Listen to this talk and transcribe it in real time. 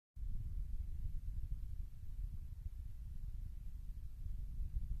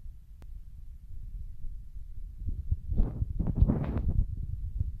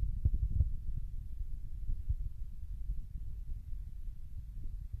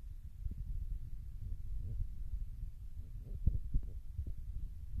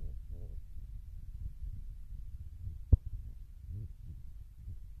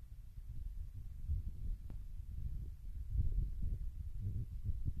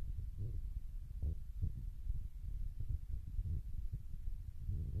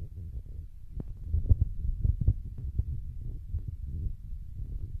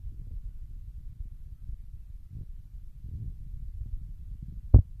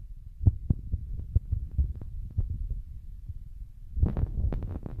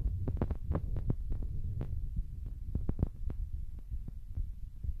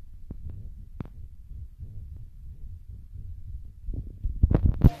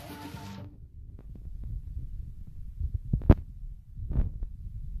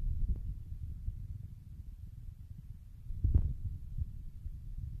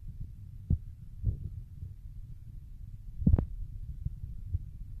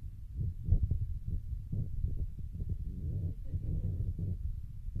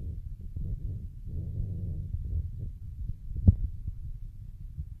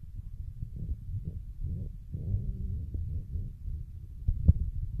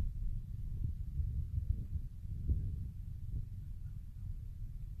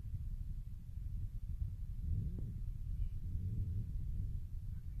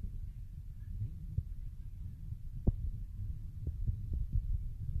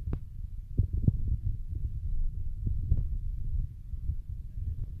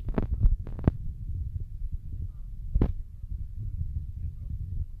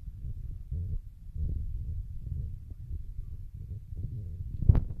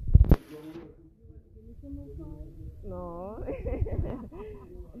No. You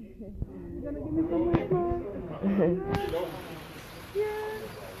gonna give me some more card? Yeah.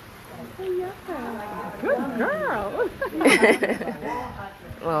 Oh, yeah. Good girl.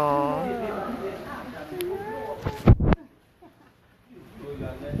 Oh.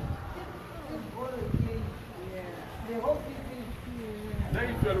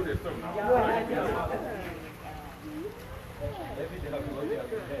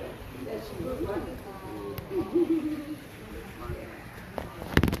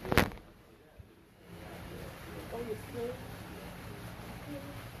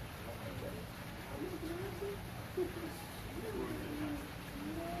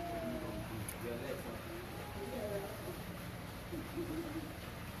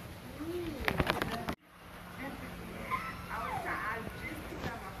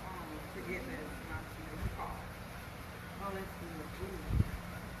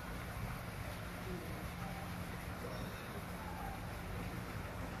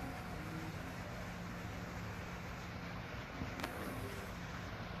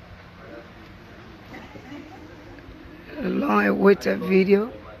 Long with a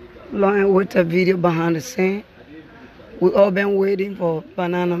video. Long with a video behind the scene. We all been waiting for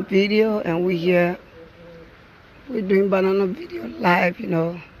banana video, and we here. We're doing banana video live, you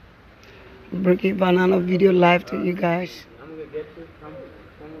know. Bringing banana video live to you guys.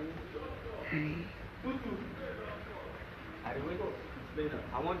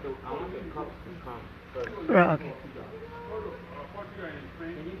 I want the cup to come first. Right, okay.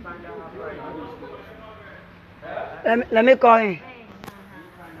 Can you find out how Let me call him.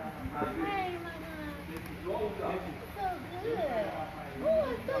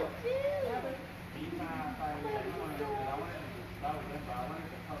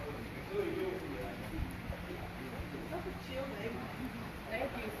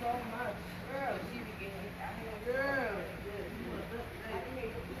 Thank you so much. Girl, she began. Girl.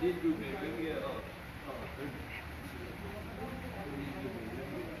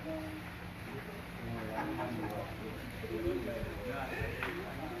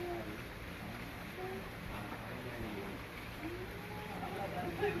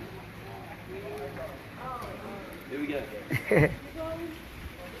 Here we go.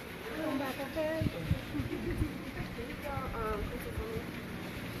 Come back, okay?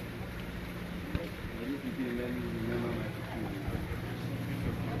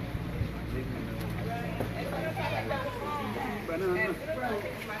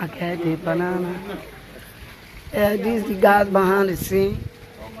 Okay, the banana. Yeah, these the guys behind the scene.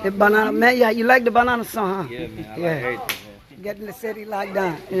 The banana man, yeah, you like the banana song, huh? Yeah, man. I Yeah. like everything. Getting the city locked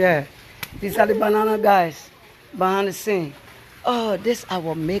down. Yeah. These are the banana guys behind the scene. Oh, this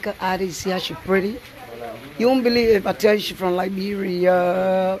our makeup artist. See how she pretty? You won't believe if I tell you she's from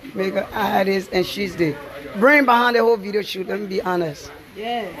Liberia, makeup artist, and she's the brain behind the whole video shoot. Let me be honest.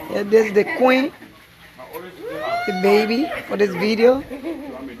 Yeah. Yeah, this is the queen, the baby for this video.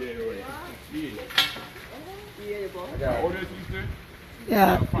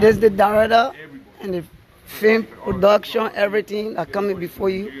 Yeah, this is the director and the film production, everything that coming before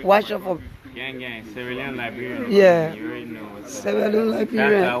you. Watch out for Gang, Sierra Leone, Liberia. Yeah. You already know what's up. Sierra Leone,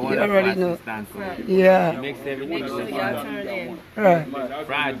 Liberia. That's You already know. stand for. Yeah. Makes everything so Y'all fun. turn in. Right.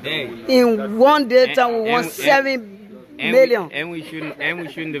 Friday. In one day time, we won 7 million. And we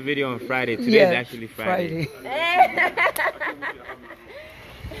shooting the video on Friday. Today Yeah, is actually Friday.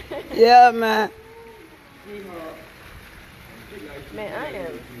 Yeah, man. Man, I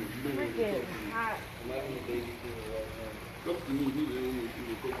am freaking hot.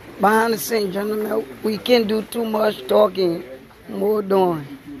 Behind the scenes, gentlemen, we can't do too much talking. More doing.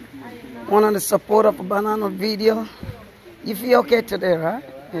 One of the supporter for Banana Video. You feel okay today, right?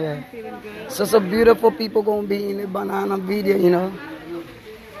 Yeah. So beautiful people gonna be in the Banana Video, you know.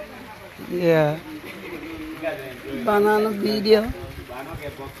 Yeah. Banana Video.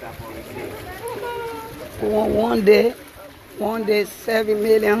 One day, 7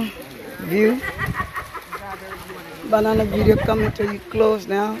 million views. Banana Video coming to you close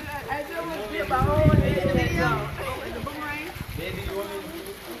now.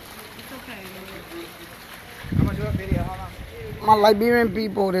 My Liberian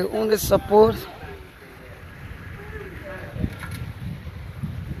people, they only support.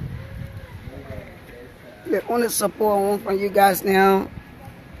 The only support I want from you guys now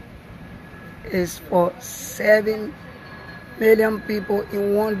is for 7 million people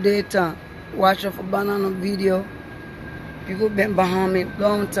in one day time watching for Banana Video. People been behind me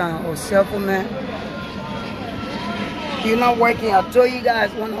long time or settlement. You're not working. I told you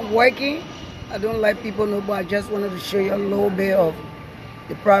guys when I'm working, I don't let people know, but I just wanted to show you a little bit of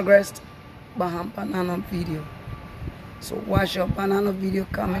the progress behind banana video. So watch your banana video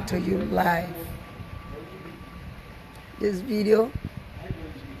coming to you live. This video,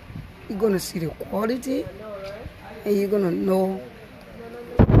 you're gonna see the quality and you're gonna know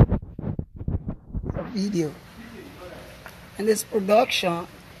the video. And this production,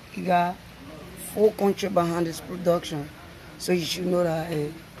 you got full control behind this production. So you should know that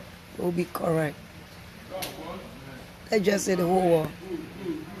it will be correct. Let's just say the whole world.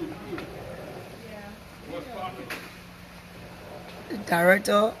 The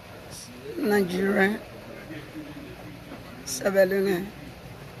director, Nigerian, Severine.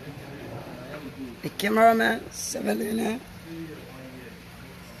 The cameraman, Severine.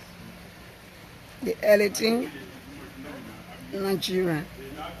 The editing, Nigerian.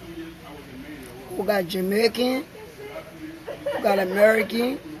 We got Jamaican, we got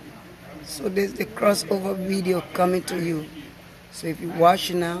American. So there's the crossover video coming to you. So if you watch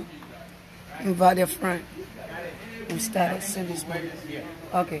it now, invite a friend. We started send this one.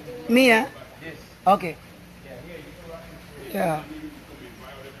 Okay. Mia? Okay. Yeah.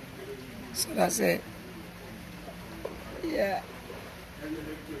 So that's it. Yeah.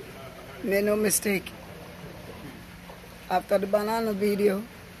 Make no mistake. After the banana video,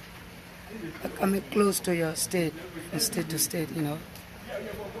 I'm coming close to your state, from state to state, you know.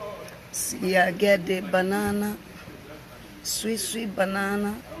 See, I get the banana, sweet, sweet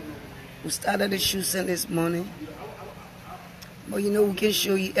banana. We started the shooting this morning. But you know, we can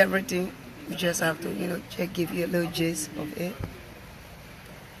show you everything. We just have to, you know, just give you a little gist of it.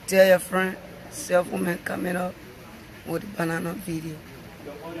 Tell your friend, self-woman coming up with the banana video.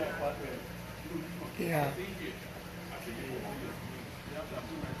 Yeah.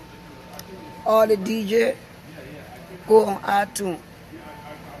 All the DJ, go on iTunes.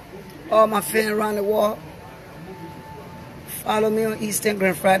 All my fans around the world, follow me on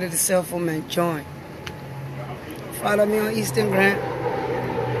Instagram, Friday the Self-Woman, join. Follow me on Instagram.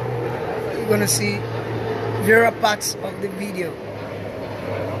 You're gonna see various parts of the video.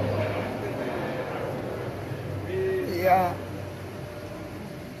 Yeah.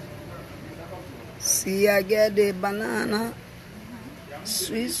 See, I get the banana,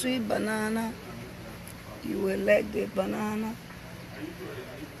 sweet, sweet banana. You will like the banana.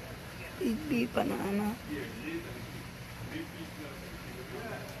 Eat the banana.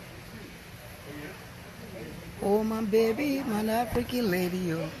 Oh, my baby, my African lady,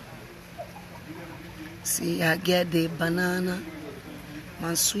 yo. See, I get the banana,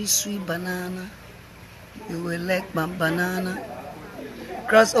 my sweet, sweet banana. You will like my banana.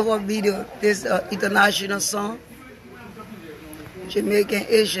 Crossover video, this international song. Jamaican,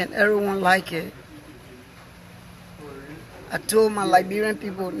 Asian, everyone like it. I told my Liberian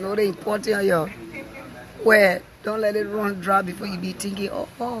people, know the importance of your where don't let it run dry before you be thinking,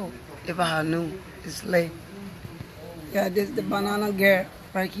 oh, if I had known, it's late. Yeah, this is the banana girl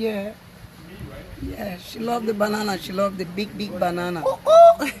right here. Yeah, she loved the banana. She loved the big, big banana.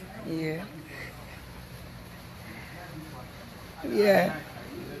 Yeah. Yeah.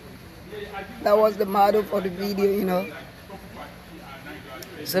 That was the model for the video, you know.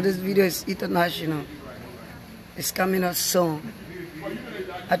 So this video is international. It's coming out soon.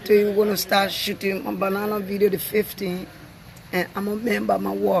 I tell you, we're going to start shooting my banana video the 15th. And I'm a member of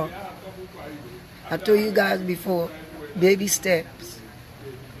my work. I told you guys before, baby steps.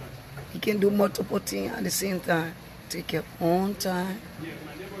 You can do multiple things at the same time. Take your own time.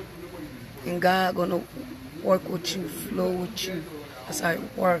 And God gonna work with you, flow with you. That's how it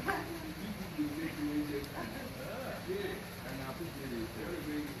works.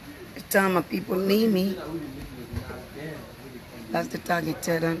 The time my people need me, that's the time you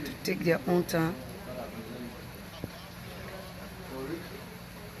tell them to take their own time.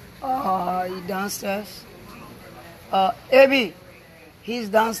 Oh, he downstairs? Abby, he's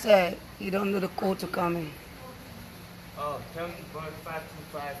downstairs. He don't know the code to come in. Oh, tell me about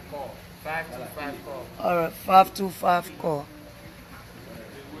 525 call. 525 call. All right, 525 call.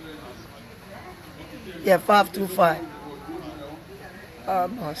 Yeah, 525.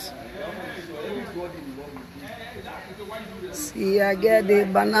 Boss. See, I get the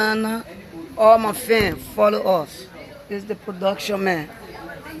banana. All my fans, follow us. This is the production man.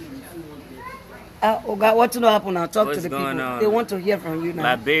 Oh God, what to happen now? Talk to the people. On? They want to hear from you now.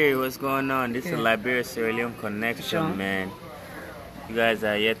 Liberia, what's going on? This is Liberia Sierra Leone connection, Sure. man. You guys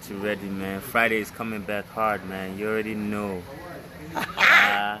are yet to ready, man. Friday is coming back hard, man. You already know.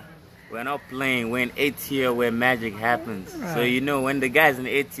 We're not playing. We're in ATL where magic happens. Right. So you know when the guys in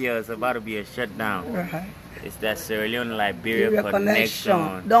ATL, it's about to be a shutdown. Right. It's that Sierra Leone Liberia Your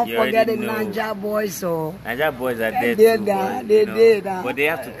connection. Don't You forget the already know. Niger boys, so. Niger boys are there They too, done, but, they you know, did, but they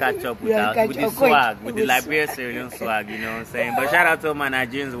have to catch up with, Yeah, catch with the up quick. swag, with the With Liberia Sierra Leone swag, you know what I'm saying? But shout out to all my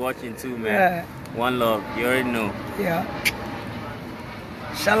Nigerians watching too, man. One love, you already know. Yeah.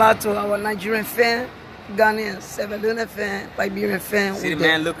 Shout out to our Nigerian fan, Ghanaian, Sierra Leone fan, Liberian fan. See the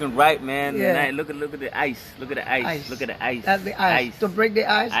man looking right, man. Yeah. Look at the ice. Look at the ice. Look at the ice. That's the ice. To break the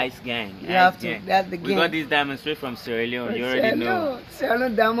ice. Ice gang. You Ice have to. gang. That's the We game. got these diamonds straight from Sierra Leone. You already know. Sierra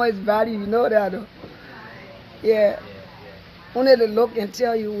Leone diamond is value. You know that, though. Yeah. Only the look and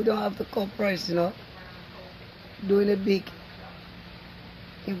tell you we don't have to call price, you know. Doing it big.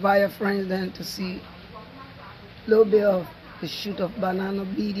 Invite your friends then to see a little bit of the shoot of banana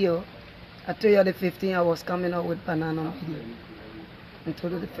video. I told you the 15th I was coming out with banana video. Until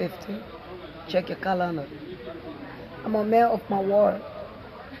the 15th. Check your calendar. I'm a man of my word.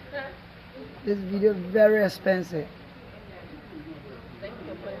 This video is very expensive.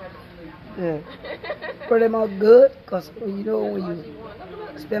 Yeah. Put them out good, because you know when you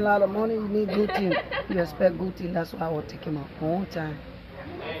spend a lot of money, you need good thing. You expect good thing, that's why I will take him out one time.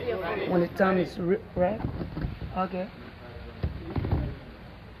 When the time is right. Okay.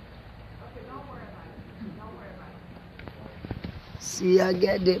 See, I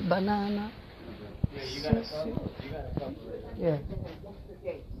get the banana. Yeah.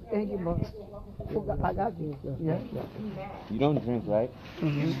 Thank you, boss. I got you. Yeah. You don't drink, right?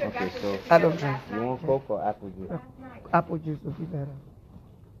 Mm-hmm. Okay, so I don't drink. you want Coke or apple juice? Apple juice would be better.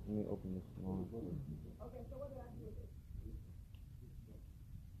 Let me open this one.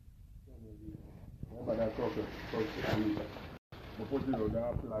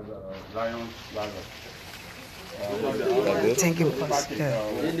 Thank you, boss. Yeah.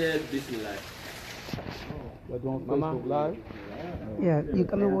 Mama. Yeah, you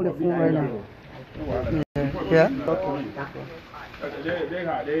come in with the phone right now. Yeah?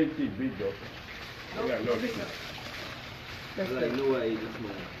 They see big though. They got low. Like no way this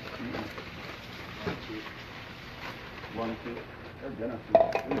man. One, two. That's gonna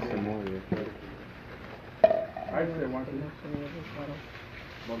Some more here. I say one, two.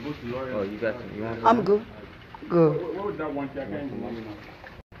 But go to lawyer. Oh, you got some. You want some? I'm good. Good. What would that one check in?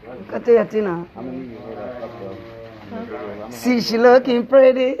 Katina. I'm gonna leave you here that cup, though. See, she looking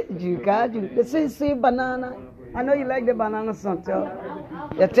pretty. You got you. See, banana. I know you like the banana song, too.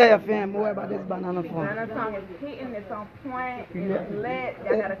 You tell your fam more about this banana song. Banana song is hitting, it's on point, it's lit.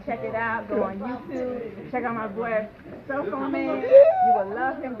 Y'all gotta check it out. Go on YouTube. Check out my boy, Cell Phone Man. You will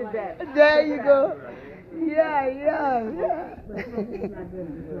love him to death. There you go. Yeah.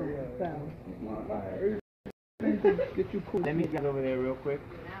 Let me get over there real quick.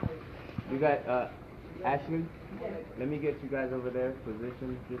 You got Ashley. Let me get you guys over there.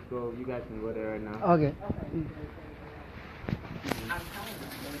 Position. Just go. You guys can go there right now. Okay.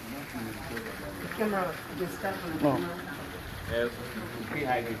 Camera discussion. Yeah.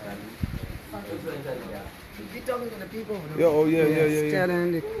 Pre-hydrate. You talking to the people? Yeah, oh yeah. Tell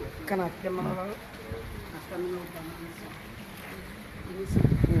them the kind of camera.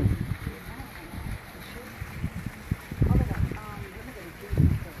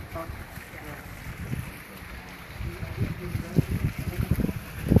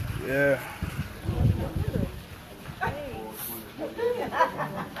 Yeah.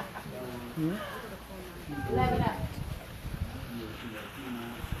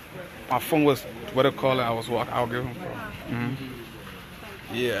 My phone was what they call it. I was walking. I'll give him.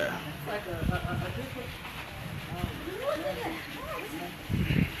 Yeah.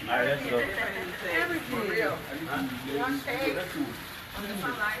 Alright, let's go.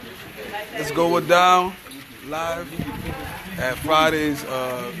 Let's go down live at Friday's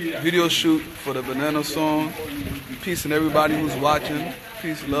video shoot for the Banana song. Peace and everybody who's watching.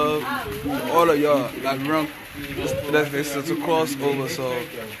 Peace, love, all of y'all. Like, this is a crossover, so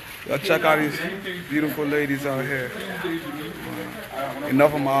y'all check out these beautiful ladies out here.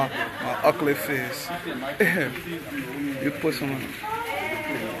 Enough of my ugly face. You put some on.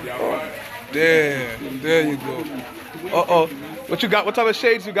 Oh, there you go. Uh-oh. What you got? What type of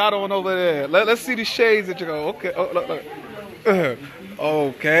shades you got on over there? Let's see the shades that you go. Okay. Oh, look.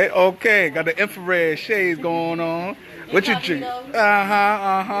 Okay. Got the infrared shades going on. What you drink?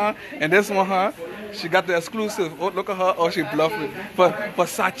 And this one, huh? She got the exclusive. Oh, look at her. Oh, she bluffing.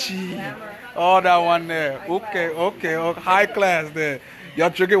 Versace. All that one there. Okay. High class there. Y'all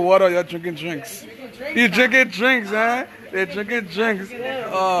drinking water, y'all drinking drinks. You drinking drinks, huh? They're drinking drinks.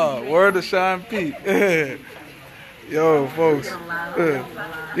 Oh, word to Sean P. Yo, folks.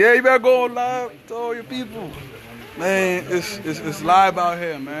 Yeah, you better go live to all your people. Man, it's live out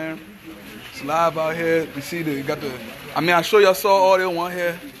here, man. It's live out here. You see you got the. I mean, I'm sure y'all saw all that one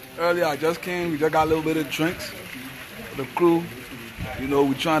here earlier. I just came. We just got a little bit of drinks for the crew. You know,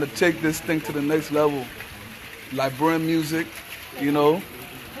 we're trying to take this thing to the next level. Liberian music, you know.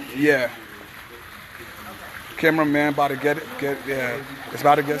 Yeah. Cameraman about to yeah. It's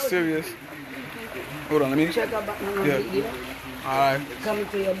about to get serious. Hold on, let me. Check out Banana Yeah. Video. All right. Coming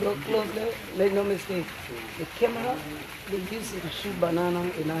to your blood close there. Make no mistake. The camera they use it to shoot banana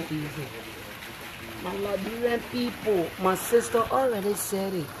is not easy. My Liberian people, my sister already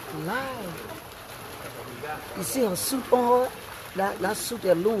said it live. You see her suit on her? That suit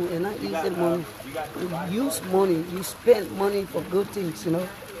alone is not easy money. You use money, you spend money for good things, you know.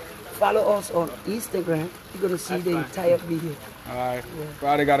 Follow us on Instagram. You're gonna see the entire video. All right.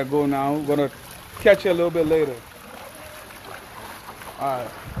 Friday gotta go now. We're gonna catch you a little bit later. All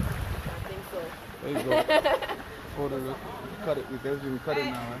right. There you go. Hold it. Cut it. We cut it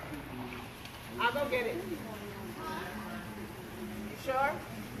now, right? I'll go get it. You sure?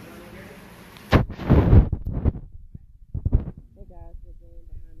 Hey guys, we're going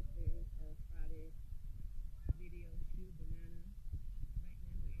behind the scenes of Friday's video shoot, Banana.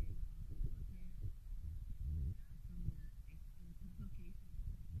 Right now we're in Montana.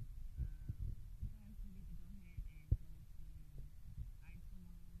 Exclusive location. Guys, we need to go ahead and go to iPhone City Baby for the Christmas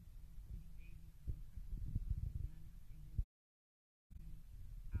song Banana, and then out within a few weeks from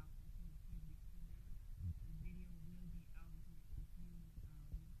now. The video will be out within a few weeks from now as well. So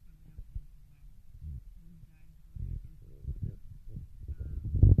you guys go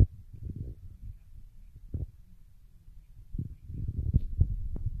ahead and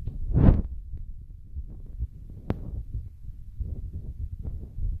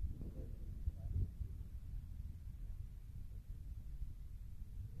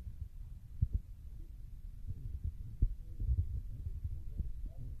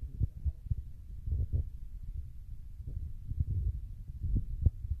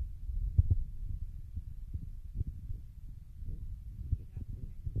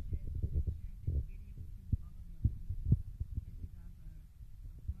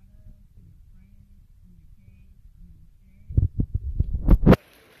support us.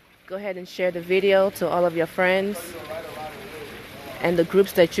 Go ahead and share the video to all of your friends and the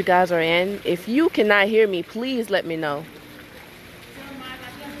groups that you guys are in. If you cannot hear me, please let me know.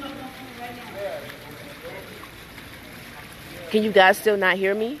 Can you guys still not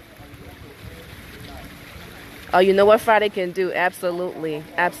hear me? Oh, you know what Friday can do? Absolutely.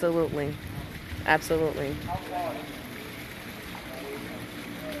 Absolutely. Absolutely.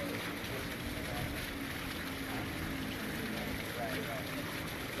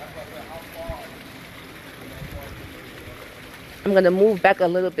 I'm going to move back a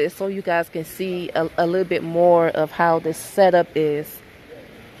little bit so you guys can see a little bit more of how this setup is.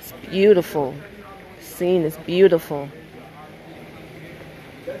 It's beautiful. The scene is beautiful.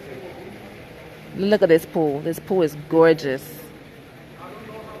 Look at this pool. This pool is gorgeous.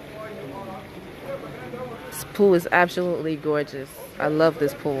 This pool is absolutely gorgeous. I love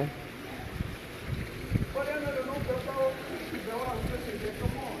this pool.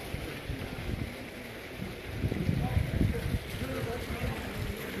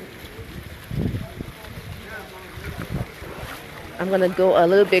 I'm going to go a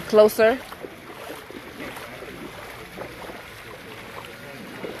little bit closer.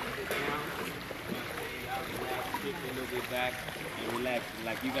 Back and relax,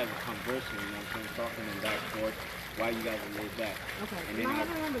 like you guys are conversing, you know what I'm saying, talking and back and forth while you guys are laid back. Okay. And then Can I have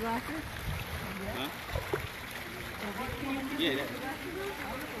one of the glasses? huh? Yeah, that.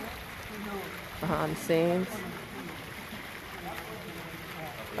 Behind the scenes.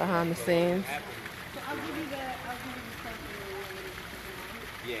 Behind the scenes.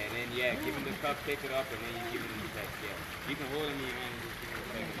 Yeah, and then give him the cup, take it up, and then you give him the text. Yeah, you can hold it in your hand and just give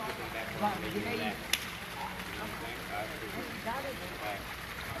him a second, put them back on, and then you relax.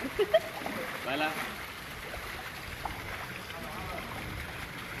 Bala.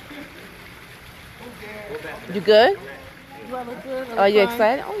 You good? Do I look good? Are you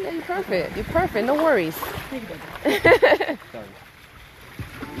excited? Oh yeah, you're perfect. You're perfect. No worries. Sorry.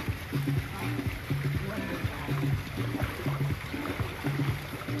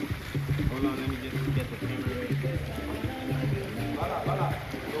 Hold on, let me just get the camera ready.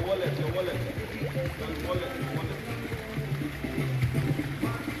 Your wallet. Your wallet.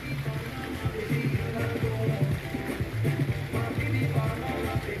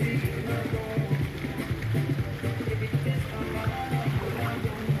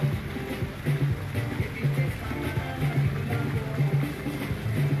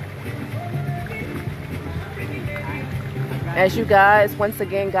 I As you guys, once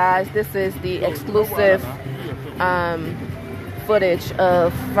again, guys, this is the exclusive footage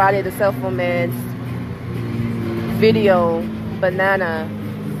of Friday the Cell Phone Man's video, Banana.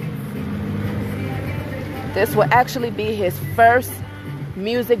 This will actually be his first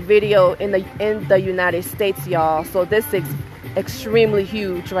music video in the United States, y'all. So this is extremely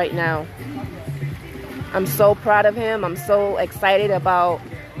huge right now. I'm so proud of him. I'm so excited about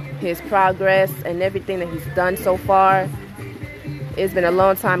his progress and everything that he's done so far. It's been a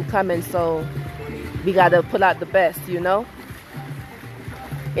long time coming, so we gotta put out the best, you know.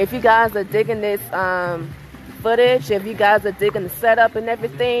 If you guys are digging this footage, if you guys are digging the setup and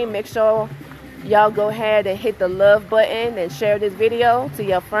everything, make sure y'all go ahead and hit the love button and share this video to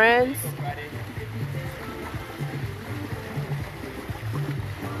your friends.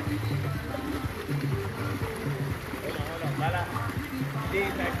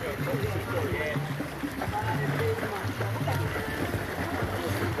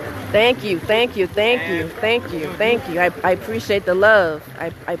 Thank you, thank you, thank you, thank you, thank you. I appreciate the love.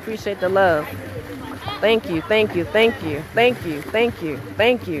 I appreciate the love. Thank you, thank you, thank you, thank you, thank you,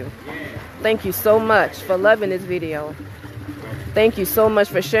 thank you. Thank you so much for loving this video. Thank you so much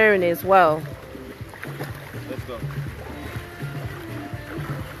for sharing it as well. Let's go.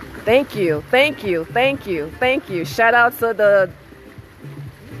 Thank you, thank you, thank you, thank you. Shout out to the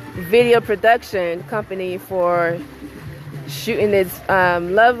video production company for shooting this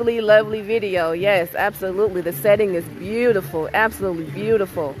lovely, lovely video. Yes, absolutely. The setting is beautiful, absolutely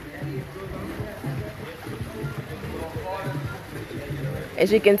beautiful.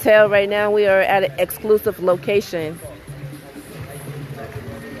 As you can tell right now, we are at an exclusive location.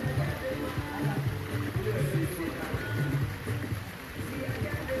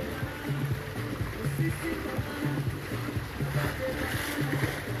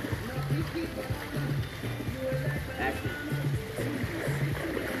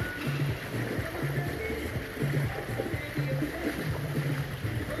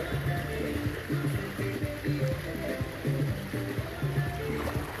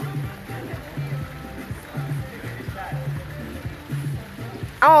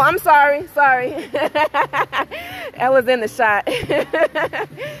 Oh, I'm sorry. I was in the shot.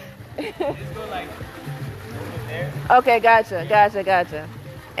 Okay, gotcha.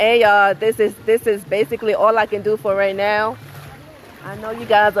 Hey, y'all, this is basically all I can do for right now. I know you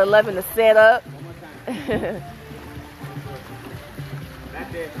guys are loving the setup.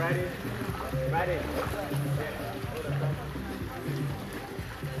 Friday.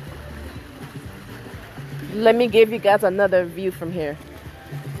 Let me give you guys another view from here.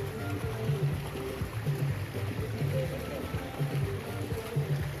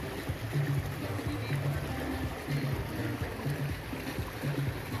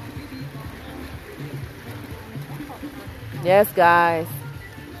 Yes, guys.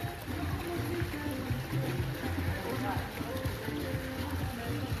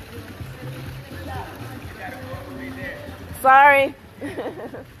 Sorry.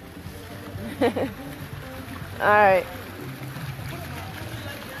 All right.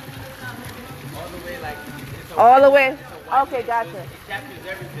 All the way. Okay, gotcha.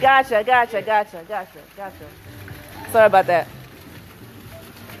 Gotcha. Sorry about that.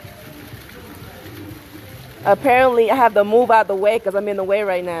 Apparently, I have to move out the way because I'm in the way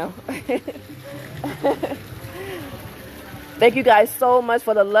right now. Thank you guys so much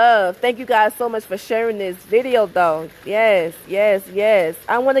for the love. Thank you guys so much for sharing this video, though. Yes.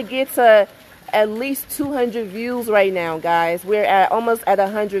 I want to get to at least 200 views right now, guys. We're almost at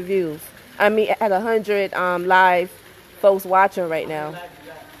 100 views. I mean, at 100 live folks watching right now.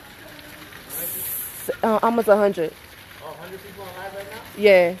 Almost 100. Oh, 100 people on live right now?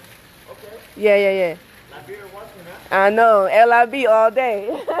 Yeah. Okay. Yeah. I know, LIB all day.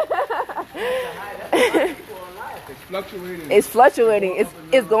 It's fluctuating.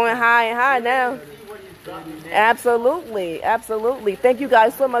 It's going high and high now. Absolutely. Thank you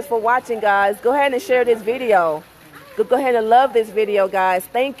guys so much for watching, guys. Go ahead and share this video. Go ahead and love this video, guys.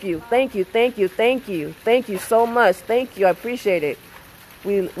 Thank you so much. Thank you. I appreciate it.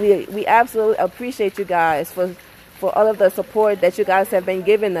 We absolutely appreciate you guys for all of the support that you guys have been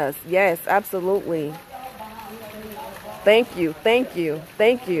giving us. Yes, absolutely. Thank you. Thank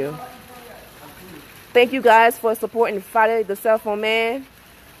you guys for supporting Friday the Cell Phone Man.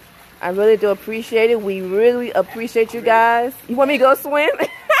 I really do appreciate it. We really appreciate you guys. You want me to go swim?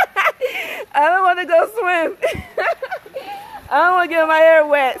 I don't want to go swim. I don't want to get my hair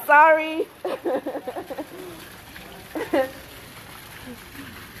wet. Sorry.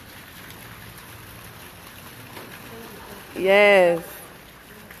 Yes.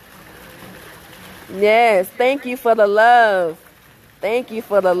 Yes, thank you for the love. Thank you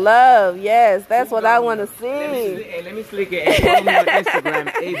for the love. Yes, that's what I want to see. Let me slick it and follow me on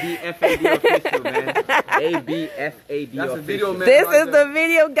Instagram, ABFAD official, man. ABFAD That's a official. video man. This right is there. the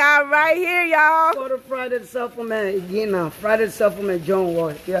video guy right here, y'all. Go to Friday the Supplement again now. Friday the Supplement, John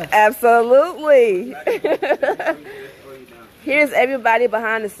Ward. Yeah. Absolutely. Here's everybody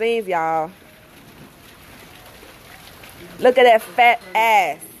behind the scenes, y'all. Look at that fat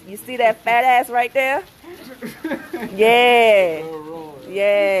ass. You see that fat ass right there? Yeah.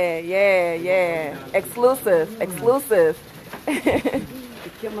 Yeah. Exclusive.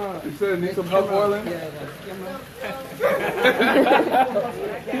 Camera. You said need some help oiling?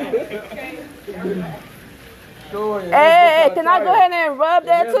 Hey, can I go ahead and rub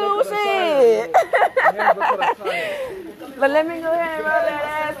that too? Shit. But let me go ahead and rub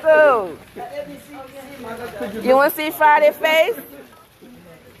that ass too. You want to see Friday face?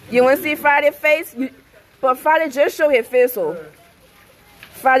 You want to see Friday face? But Friday just show his face. So.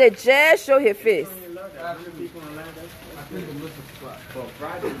 Friday just show his face.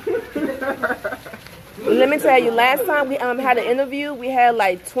 Let me tell you, last time we had an interview, we had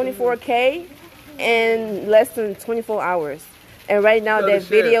like 24K in less than 24 hours. And right now that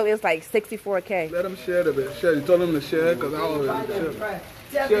video is like 64K. Let them share the bit. Share. You told them to share because I already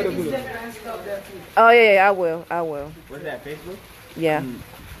share. Share the video. Oh yeah, I will. What's that, Facebook? Yeah.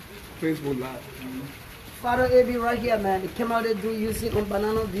 Facebook Live. Father AB right here, man. It came out there do you see on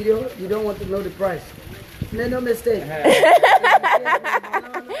banana video. You don't want to know the price. Make no mistake.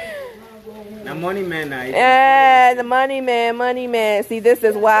 Now, money man, now. Yeah, the money man. See, this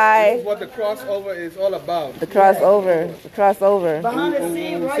is why This is what the crossover is all about. the crossover. Behind the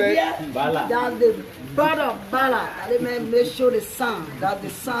scene right here, that's the brother Bala. Let me make sure the sound. That's the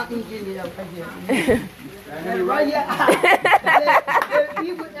sound engineer right here. And right here,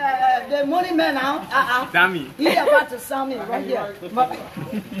 the money man now. Sammy. He about to sound me right here.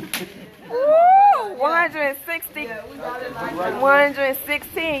 Woo, 160,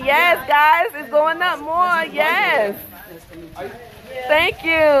 116. Yes, guys, it's going up more. Yes. Thank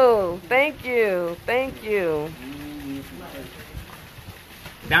you.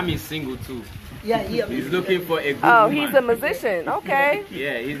 Dammy's single too. Yeah. He's looking for a good Oh, woman. he's a musician. Okay.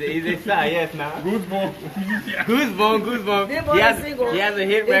 Yeah, he's a star, yes, now. Goosebumps. Goosebumps. He has a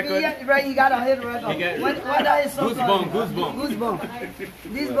hit record. Right, you got a hit record. What that is so called? Goosebumps.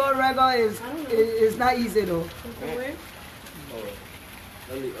 This boy record is not easy though.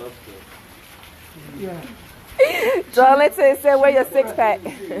 Yeah. Darlington said, "Where your six pack?"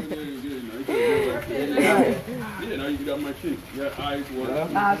 Yeah, now you got my cheek. Your eyes water.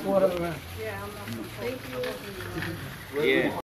 Eyes water. Yeah.